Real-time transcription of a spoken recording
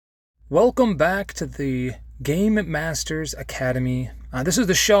Welcome back to the Game Masters Academy. This is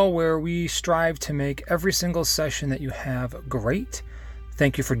the show where we strive to make every single session that you have great.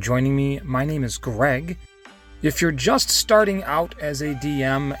 Thank you for joining me. My name is Greg. If you're just starting out as a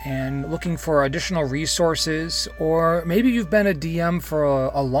DM and looking for additional resources, or maybe you've been a DM for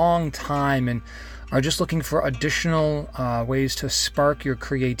a long time and are just looking for additional ways to spark your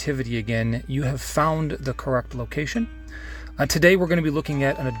creativity again, you have found the correct location. Today we're going to be looking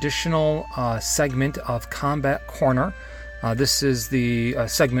at an additional segment of Combat Corner. This is the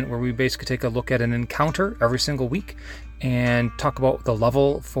segment where we basically take a look at an encounter every single week and talk about the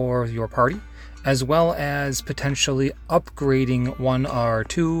level for your party, as well as potentially upgrading one or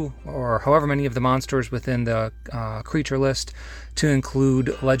two or however many of the monsters within the creature list to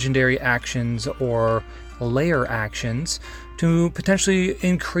include legendary actions or layer actions to potentially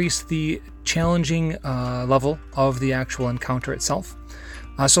increase the challenging level of the actual encounter itself.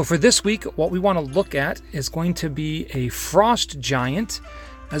 So for this week, what we want to look at is going to be a frost giant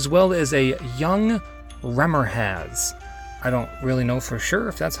as well as a young Remmerhaz. I don't really know for sure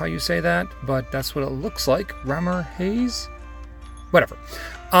if that's how you say that, but that's what it looks like. Remmerhaz? Whatever.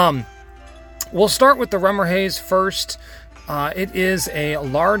 We'll start with the Remmerhaz first. It is a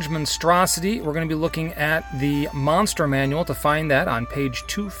large monstrosity. We're going to be looking at the monster manual to find that on page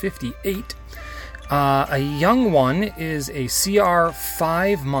 258. A young one is a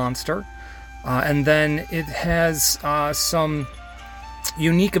CR5 monster, and then it has some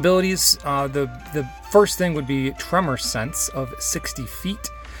unique abilities. The first thing would be Tremor Sense of 60 feet,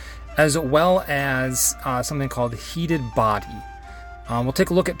 as well as something called Heated Body. We'll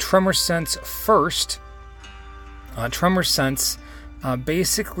take a look at Tremor Sense first. Tremor Sense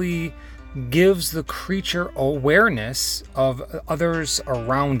basically gives the creature awareness of others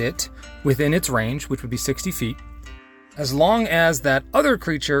around it within its range, which would be 60 feet, as long as that other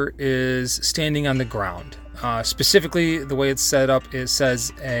creature is standing on the ground. Specifically, the way it's set up, it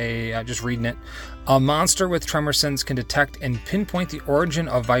says, just reading it, a monster with Tremor Sense can detect and pinpoint the origin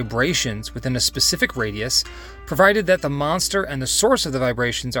of vibrations within a specific radius, provided that the monster and the source of the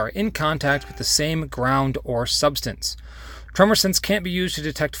vibrations are in contact with the same ground or substance. Tremor Sense can't be used to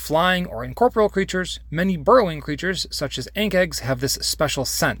detect flying or incorporeal creatures. Many burrowing creatures, such as ankegs, have this special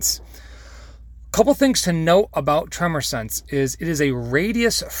sense. A couple things to note about Tremor Sense is it is a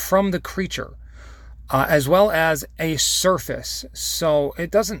radius from the creature, as well as a surface. So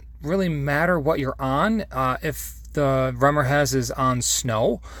it doesn't really matter what you're on. If the Remmerhaz is on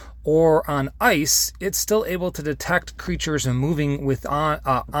snow or on ice, it's still able to detect creatures moving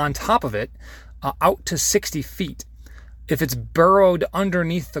on top of it out to 60 feet. If it's burrowed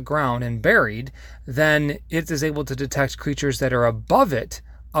underneath the ground and buried, then it is able to detect creatures that are above it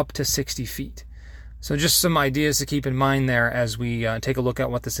up to 60 feet. So just some ideas to keep in mind there as we take a look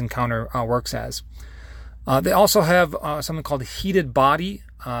at what this encounter works as. They also have something called Heated Body.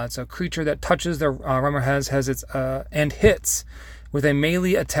 It's a creature that touches the Remmerhaz and hits with a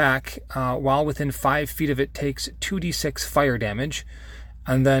melee attack while within 5 feet of it takes 2d6 fire damage,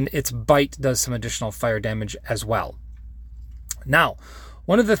 and then its bite does some additional fire damage as well. Now,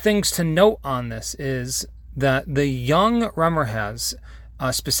 one of the things to note on this is that the young Remmerhaz,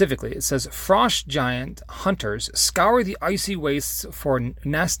 specifically, it says frost giant hunters scour the icy wastes for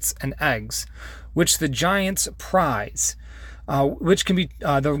nests and eggs, which the giants prize, which can be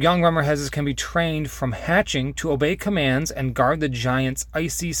the young Remmerhazes can be trained from hatching to obey commands and guard the giants'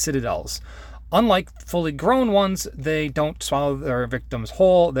 icy citadels. Unlike fully grown ones, they don't swallow their victims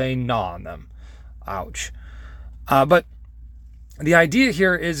whole; they gnaw on them. Ouch. But the idea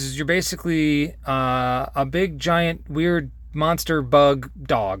here is you're basically a big, giant, weird monster bug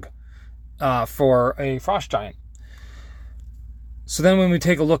dog for a frost giant. So then when we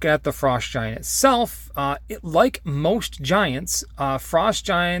take a look at the frost giant itself, like most giants, frost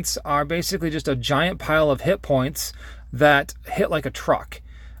giants are basically just a giant pile of hit points that hit like a truck.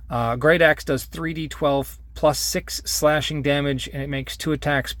 Great Axe does 3d12 plus 6 slashing damage, and it makes 2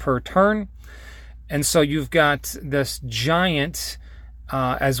 attacks per turn. And so you've got this giant,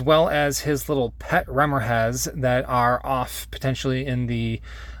 as well as his little pet Remmerhaz that are off potentially in the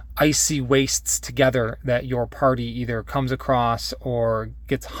icy wastes together that your party either comes across or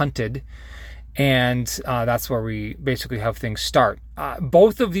gets hunted. And that's where we basically have things start.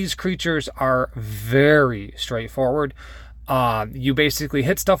 Both of these creatures are very straightforward. You basically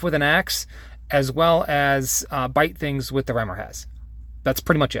hit stuff with an axe as well as bite things with the Remmerhaz. That's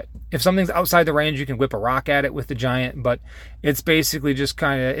pretty much it. If something's outside the range, you can whip a rock at it with the giant, but it's basically just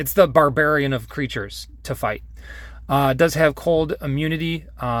it's the barbarian of creatures to fight. It does have cold immunity,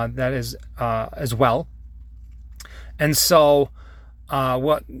 that is as well. And so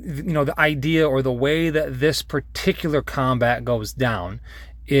the idea or the way that this particular combat goes down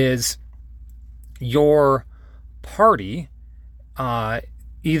is your party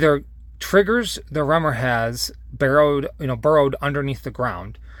either triggers the Remor has burrowed underneath the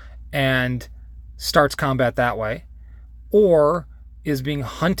ground and starts combat that way, or is being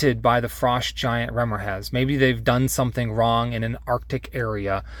hunted by the frost giant Remor has. Maybe they've done something wrong in an Arctic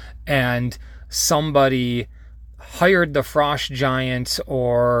area and somebody hired the frost giant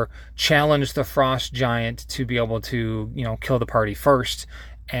or challenged the frost giant to be able to, kill the party first.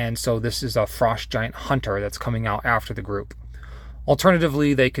 And so this is a frost giant hunter that's coming out after the group.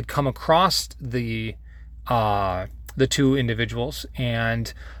 Alternatively, they could come across the two individuals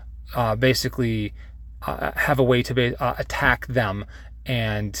and basically have a way to attack them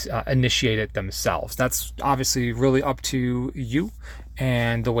and initiate it themselves. That's obviously really up to you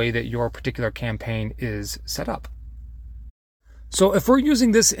and the way that your particular campaign is set up. So if we're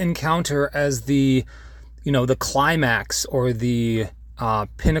using this encounter as the climax or the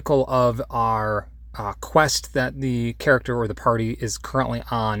pinnacle of our quest that the character or the party is currently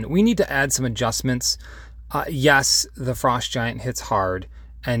on, we need to add some adjustments. Yes, the frost giant hits hard,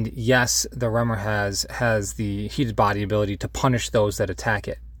 and yes, the Remor has the heated body ability to punish those that attack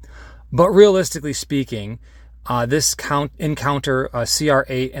it. But realistically speaking, this encounter, a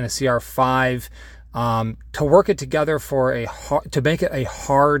CR8 and a CR5, to work it together to make it a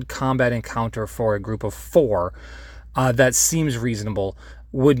hard combat encounter for a group of 4, that seems reasonable,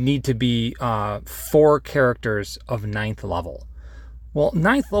 would need to be 4 characters of 9th level. Well,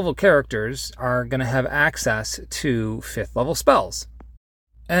 9th level characters are going to have access to 5th level spells.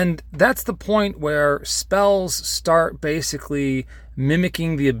 And that's the point where spells start basically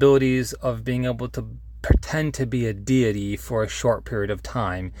mimicking the abilities of being able to pretend to be a deity for a short period of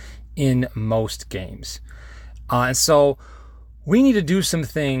time in most games. And so we need to do some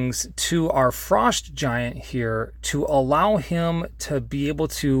things to our frost giant here to allow him to be able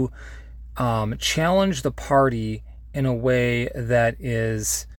to challenge the party in a way that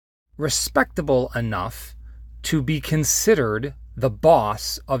is respectable enough to be considered the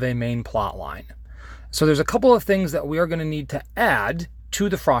boss of a main plot line. So there's a couple of things that we are going to need to add to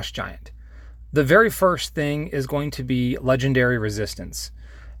the frost giant. The very first thing is going to be legendary resistance.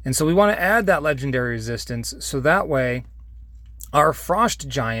 And so we want to add that legendary resistance so that way our frost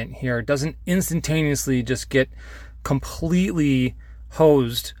giant here doesn't instantaneously just get completely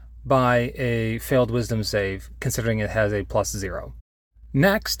hosed by a failed wisdom save, considering it has a +0.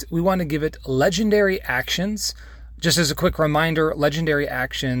 Next, we want to give it legendary actions. Just as a quick reminder, legendary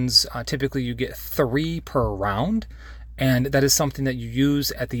actions, typically you get 3 per round, and that is something that you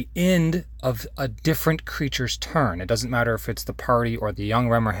use at the end of a different creature's turn. It doesn't matter if it's the party or the young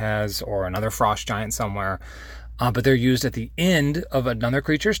Remor has or another frost giant somewhere, but they're used at the end of another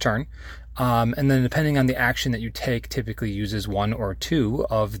creature's turn. And then depending on the action that you take, typically uses 1 or 2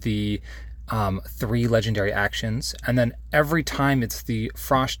 of the 3 legendary actions. And then every time it's the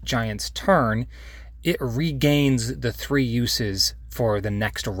frost giant's turn, it regains the 3 uses for the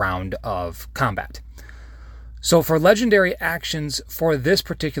next round of combat. So for legendary actions for this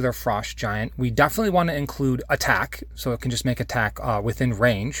particular frost giant, we definitely want to include attack. So it can just make attack within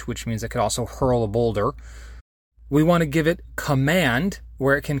range, which means it could also hurl a boulder. We want to give it command,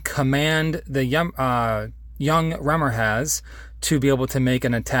 where it can command the young Remor has to be able to make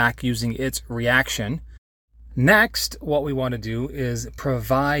an attack using its reaction. Next, what we want to do is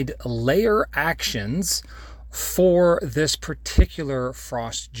provide layer actions for this particular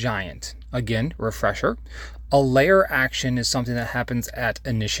frost giant. Again, refresher. A layer action is something that happens at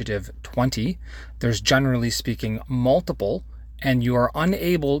initiative 20. There's generally speaking multiple, and you are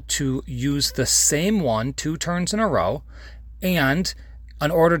unable to use the same one 2 turns in a row. And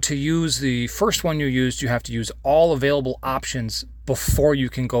in order to use the first one you used, you have to use all available options before you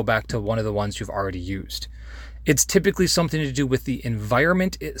can go back to one of the ones you've already used. It's typically something to do with the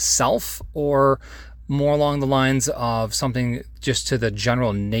environment itself, or more along the lines of something just to the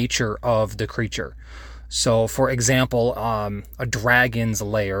general nature of the creature. So, for example, a dragon's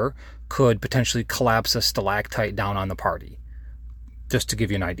lair could potentially collapse a stalactite down on the party, just to give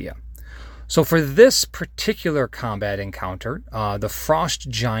you an idea. So for this particular combat encounter, the frost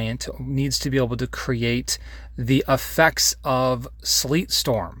giant needs to be able to create the effects of sleet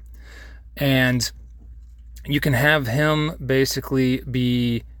storm. And you can have him basically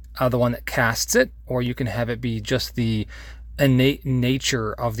be the one that casts it, or you can have it be just the innate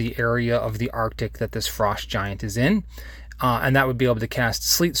nature of the area of the Arctic that this frost giant is in. And that would be able to cast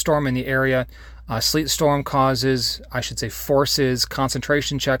sleet storm in the area. Sleet storm forces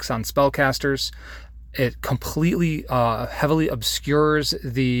concentration checks on spellcasters. It completely heavily obscures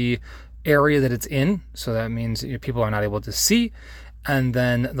the area that it's in, so that means people are not able to see. And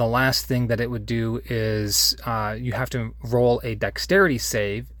then the last thing that it would do is you have to roll a dexterity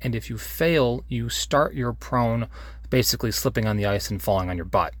save, and if you fail, you start your prone, basically slipping on the ice and falling on your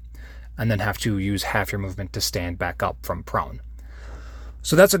butt, and then have to use half your movement to stand back up from prone.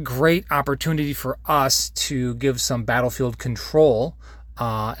 So that's a great opportunity for us to give some battlefield control,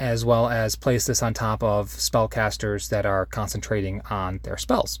 as well as place this on top of spellcasters that are concentrating on their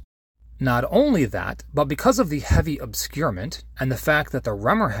spells. Not only that, but because of the heavy obscurement and the fact that the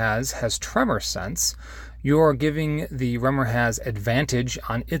Remorhaz has tremor sense, you're giving the Remorhaz advantage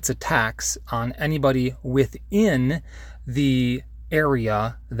on its attacks on anybody within the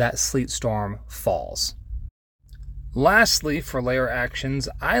area that Sleet Storm falls. Lastly, for lair actions,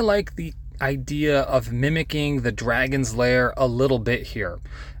 I like the idea of mimicking the Dragon's Lair a little bit here.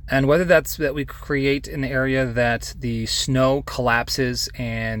 And whether that's that we create an area that the snow collapses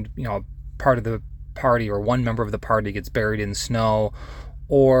and, part of the party or one member of the party gets buried in snow,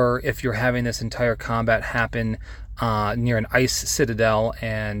 or if you're having this entire combat happen near an ice citadel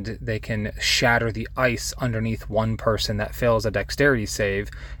and they can shatter the ice underneath one person that fails a dexterity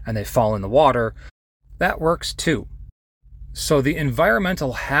save and they fall in the water, that works too. So the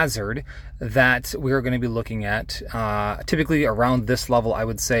environmental hazard that we're going to be looking at, typically around this level, I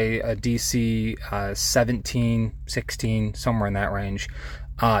would say a DC 17, 16, somewhere in that range,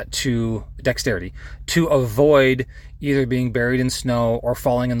 to dexterity, to avoid either being buried in snow or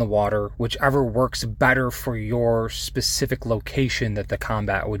falling in the water, whichever works better for your specific location that the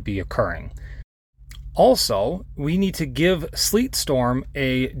combat would be occurring. Also, we need to give Sleet Storm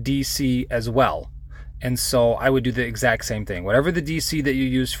a DC as well. And so I would do the exact same thing. Whatever the DC that you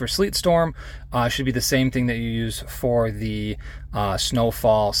use for Sleet Storm should be the same thing that you use for the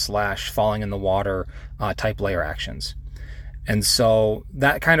snowfall / falling in the water type lair actions. And so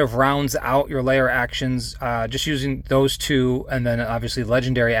that kind of rounds out your lair actions, just using those two. And then obviously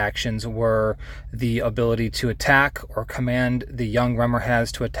legendary actions were the ability to attack or command the young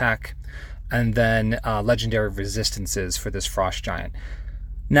Remorhaz to attack, and then legendary resistances for this Frost Giant.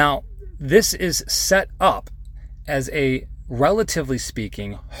 Now, this is set up as a, relatively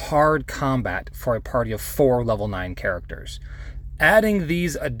speaking, hard combat for a party of 4 level 9 characters. Adding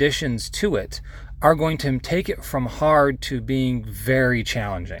these additions to it are going to take it from hard to being very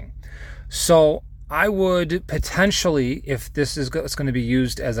challenging. So I would potentially, if this is going to be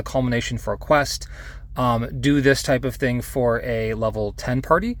used as a culmination for a quest, do this type of thing for a level 10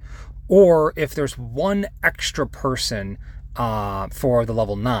 party, or if there's one extra person for the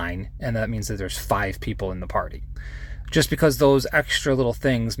level 9, and that means that there's 5 people in the party. Just because those extra little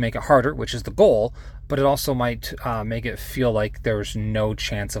things make it harder, which is the goal, but it also might make it feel like there's no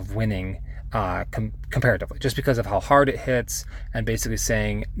chance of winning comparatively, just because of how hard it hits, and basically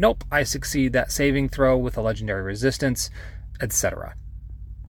saying, nope, I succeed that saving throw with a legendary resistance, etc.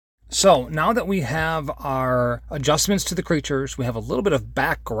 So now that we have our adjustments to the creatures, we have a little bit of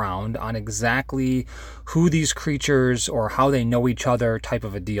background on exactly who these creatures or how they know each other type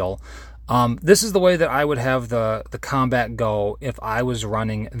of a deal. This is the way that I would have the combat go if I was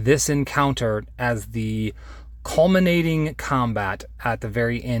running this encounter as the culminating combat at the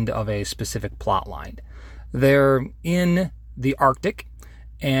very end of a specific plot line. They're in the Arctic,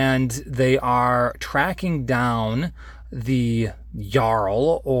 and they are tracking down the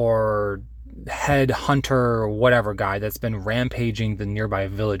Jarl or head hunter or whatever guy that's been rampaging the nearby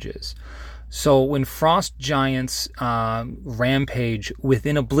villages. So when frost giants rampage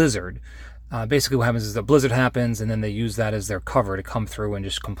within a blizzard, basically what happens is a blizzard happens, and then they use that as their cover to come through and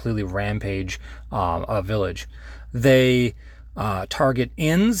just completely rampage a village. They target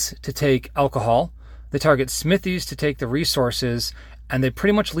inns to take alcohol. They target smithies to take the resources, and they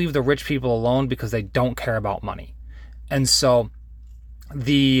pretty much leave the rich people alone because they don't care about money. And so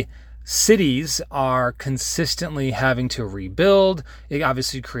the cities are consistently having to rebuild. It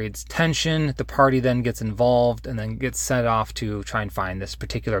obviously creates tension. The party then gets involved and then gets set off to try and find this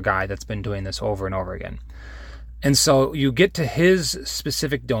particular guy that's been doing this over and over again. And so you get to his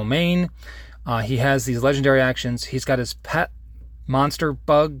specific domain. He has these legendary actions. He's got his pet monster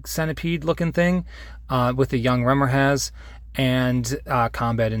bug centipede looking thing with the young Remorhaz, and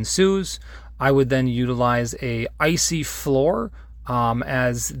combat ensues. I would then utilize a icy floor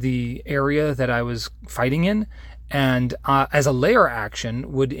as the area that I was fighting in, and as a lair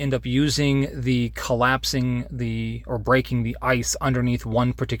action would end up using the collapsing or breaking the ice underneath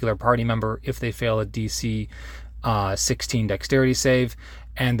one particular party member if they fail a DC 16 dexterity save,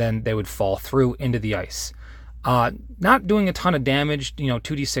 and then they would fall through into the ice. Not doing a ton of damage,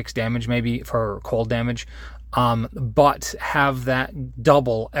 2d6 damage maybe for cold damage, but have that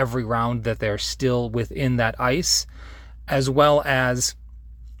double every round that they're still within that ice, as well as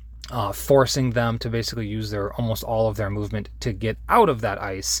forcing them to basically use almost all of their movement to get out of that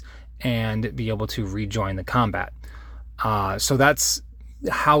ice and be able to rejoin the combat. So that's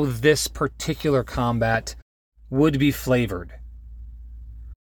how this particular combat would be flavored.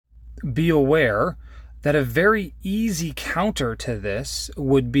 Be aware that a very easy counter to this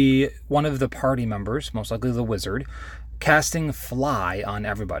would be one of the party members, most likely the wizard, casting Fly on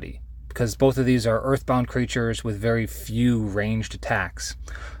everybody, because both of these are earthbound creatures with very few ranged attacks.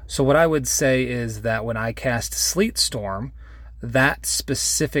 So what I would say is that when I cast Sleet Storm, that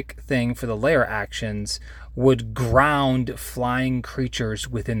specific thing for the lair actions would ground flying creatures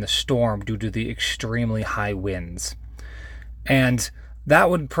within the storm due to the extremely high winds. And that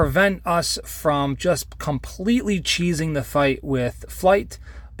would prevent us from just completely cheesing the fight with flight,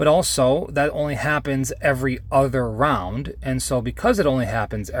 but also that only happens every other round. And so because it only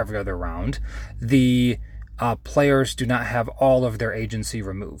happens every other round, the players do not have all of their agency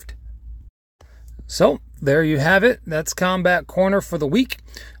removed. So there you have it. That's Combat Corner for the week.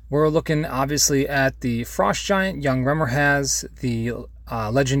 We're looking obviously at the Frost Giant. Young Remmer has the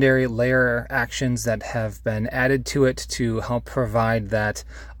legendary lair actions that have been added to it to help provide that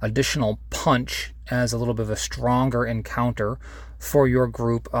additional punch as a little bit of a stronger encounter for your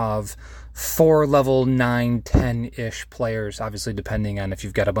group of 4 level 9, 10-ish players, obviously depending on if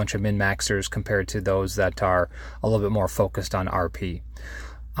you've got a bunch of min-maxers compared to those that are a little bit more focused on RP.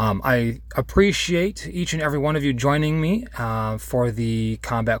 I appreciate each and every one of you joining me for the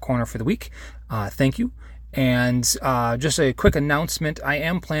Combat Corner for the week. Thank you. And just a quick announcement, I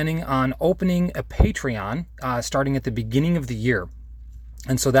am planning on opening a Patreon starting at the beginning of the year.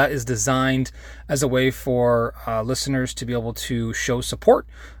 And so that is designed as a way for listeners to be able to show support.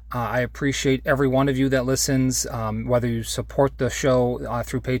 I appreciate every one of you that listens, whether you support the show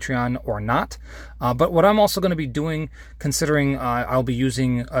through Patreon or not. But what I'm also going to be doing, considering I'll be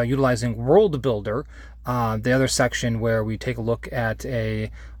utilizing World Builder, the other section where we take a look at a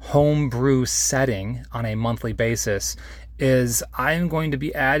homebrew setting on a monthly basis, is I'm going to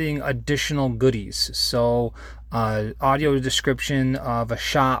be adding additional goodies. So audio description of a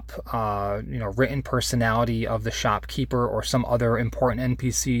shop, written personality of the shopkeeper or some other important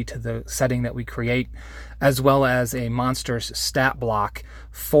NPC to the setting that we create, as well as a monster's stat block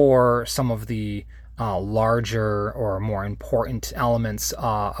for some of the larger or more important elements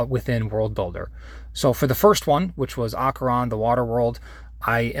within World Builder. So for the first one, which was Acheron, the Water World,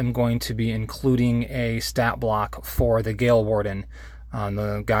 I am going to be including a stat block for the Gale Warden,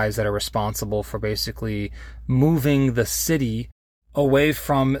 the guys that are responsible for basically moving the city away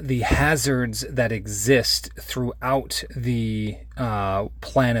from the hazards that exist throughout the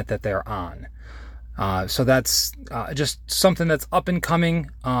planet that they're on. So that's just something that's up and coming.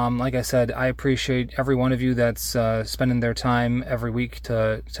 Like I said, I appreciate every one of you that's spending their time every week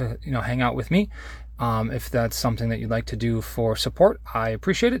to hang out with me. If that's something that you'd like to do for support, I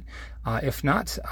appreciate it. If not,